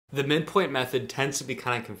The midpoint method tends to be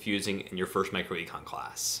kind of confusing in your first microecon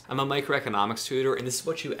class. I'm a microeconomics tutor, and this is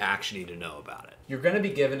what you actually need to know about it. You're going to be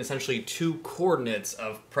given essentially two coordinates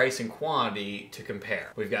of price and quantity to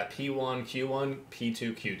compare. We've got P1, Q1,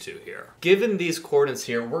 P2, Q2 here. Given these coordinates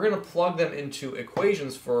here, we're going to plug them into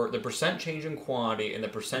equations for the percent change in quantity and the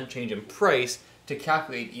percent change in price to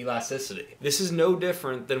calculate elasticity. This is no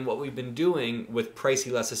different than what we've been doing with price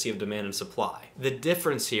elasticity of demand and supply. The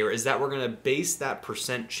difference here is that we're going to base that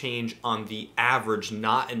percent change on the average,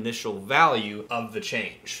 not initial value of the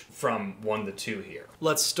change from 1 to 2 here.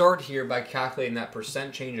 Let's start here by calculating that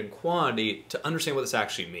percent change in quantity to understand what this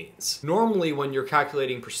actually means. Normally when you're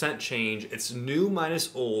calculating percent change, it's new minus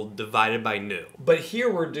old divided by new. But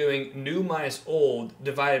here we're doing new minus old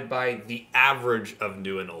divided by the average of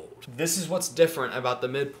new and old. This is what's different about the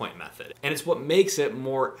midpoint method, and it's what makes it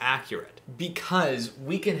more accurate, because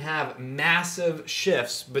we can have massive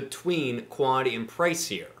shifts between quantity and price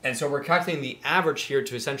here. And so we're calculating the average here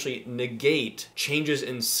to essentially negate changes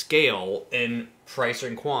in scale in price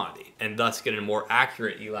and quantity, and thus get a more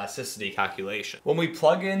accurate elasticity calculation. When we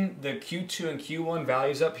plug in the Q2 and Q1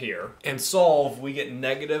 values up here and solve, we get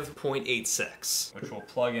negative 0.86, which we'll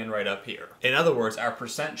plug in right up here. In other words, our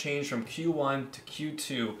percent change from Q1 to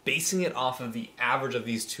Q2, basing it off of the average of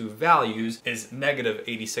these two values, is negative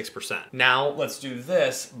 86%. Now let's do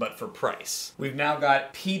this, but for price. We've now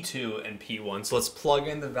got P2 and P1, so let's plug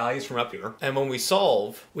in the values from up here. And when we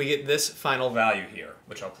solve, we get this final value here,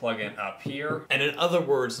 which I'll plug in up here. And in other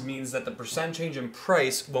words, means that the percent change in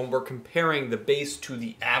price when we're comparing the base to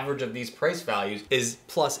the average of these price values is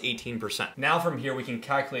plus 18%. Now from here we can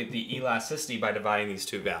calculate the elasticity by dividing these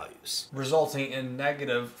two values, resulting in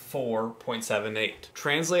negative 4.78.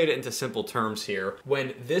 Translated into simple terms here,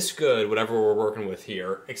 when this good, whatever we're working with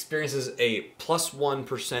here, experiences a plus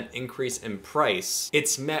 1% increase in price,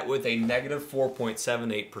 it's met with a negative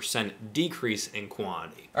 4.78% decrease in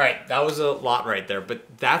quantity. All right, that was a lot right there,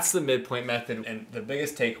 but that's the midpoint method. And the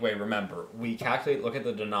biggest takeaway, remember, we calculate, look at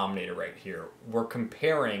the denominator right here. We're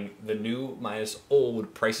comparing the new minus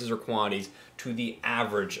old prices or quantities to the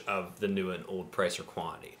average of the new and old price or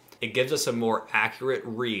quantity. It gives us a more accurate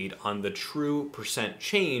read on the true percent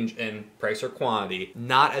change in price or quantity,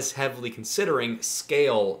 not as heavily considering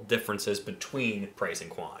scale differences between price and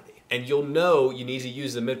quantity. And you'll know you need to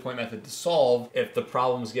use the midpoint method to solve if the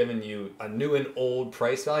problem's given you a new and old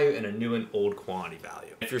price value and a new and old quantity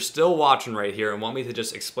value. If you're still watching right here and want me to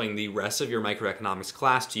just explain the rest of your microeconomics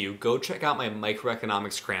class to you, go check out my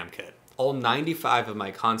microeconomics cram kit. All 95 of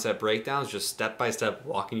my concept breakdowns, just step-by-step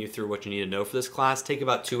walking you through what you need to know for this class, take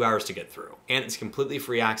about 2 hours to get through. And it's completely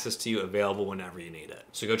free access to you, available whenever you need it.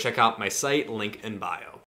 So go check out my site, link in bio.